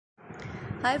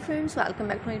Hi friends, welcome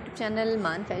back to my YouTube channel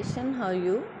Maan Fashion. How are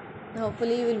you?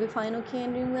 Hopefully you will be fine, okay,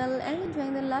 and doing well and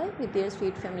enjoying the life with your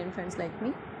sweet family and friends like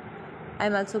me.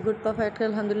 I'm also good, perfect,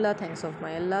 alhamdulillah, thanks of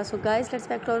my Allah. So guys, let's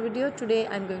back to our video. Today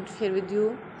I'm going to share with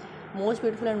you most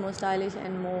beautiful and most stylish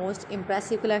and most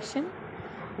impressive collection.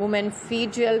 Women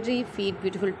feet jewelry, feet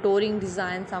beautiful touring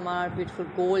designs. Some are beautiful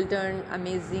golden,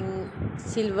 amazing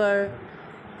silver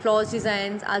floss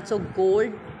designs, also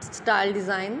gold style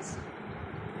designs.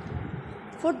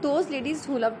 For those ladies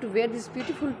who love to wear these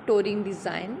beautiful touring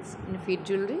designs in feet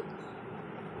jewelry,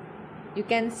 you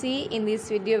can see in this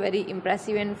video very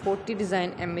impressive and 40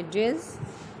 design images,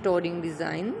 touring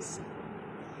designs.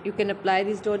 You can apply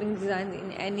these touring designs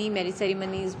in any marriage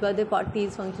ceremonies, birthday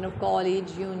parties, function of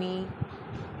college, uni,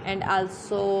 and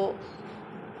also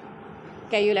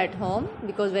casual at home,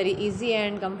 because very easy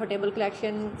and comfortable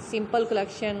collection, simple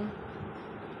collection.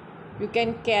 You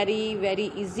can carry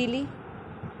very easily.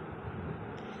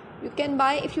 You can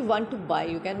buy, if you want to buy,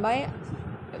 you can buy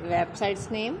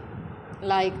websites name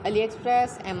like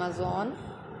AliExpress, Amazon,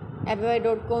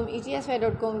 Abby.com,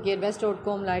 etsy.com,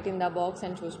 gearbest.com, light in the box,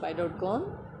 and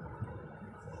chooseby.com.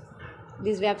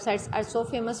 These websites are so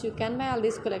famous, you can buy all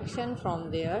this collection from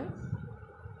there.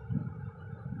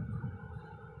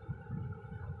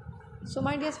 So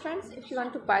my dear friends, if you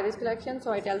want to buy this collection,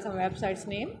 so I tell some websites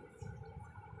name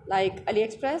like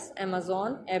AliExpress,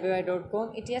 Amazon,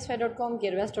 Abby.com, etsy.com,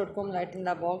 gearbest.com, light in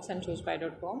the box, and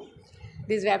chooseby.com.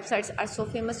 These websites are so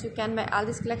famous, you can buy all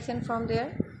this collection from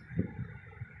there.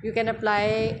 You can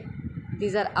apply,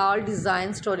 these are all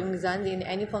designs, touring designs in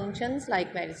any functions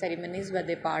like marriage ceremonies,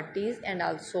 birthday parties, and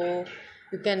also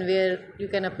you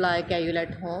can apply casual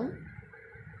at home.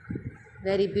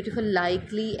 Very beautiful,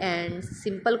 likely and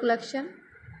simple collection.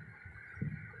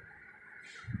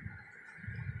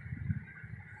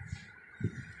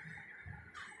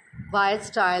 Wire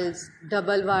styles,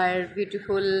 double wire,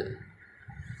 beautiful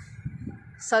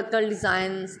circle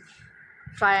designs,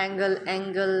 triangle,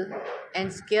 angle,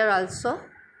 and square also.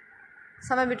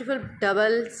 Some are beautiful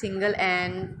double, single,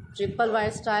 and triple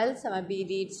wire styles. Some are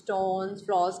beaded, stones,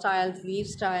 flower styles, leaf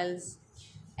styles,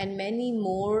 and many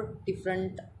more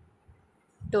different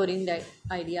touring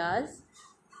ideas.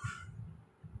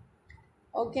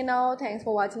 Okay, now thanks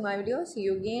for watching my video. See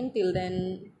you again. Till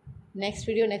then, next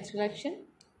video, next collection.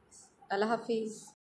 Allah Hafiz.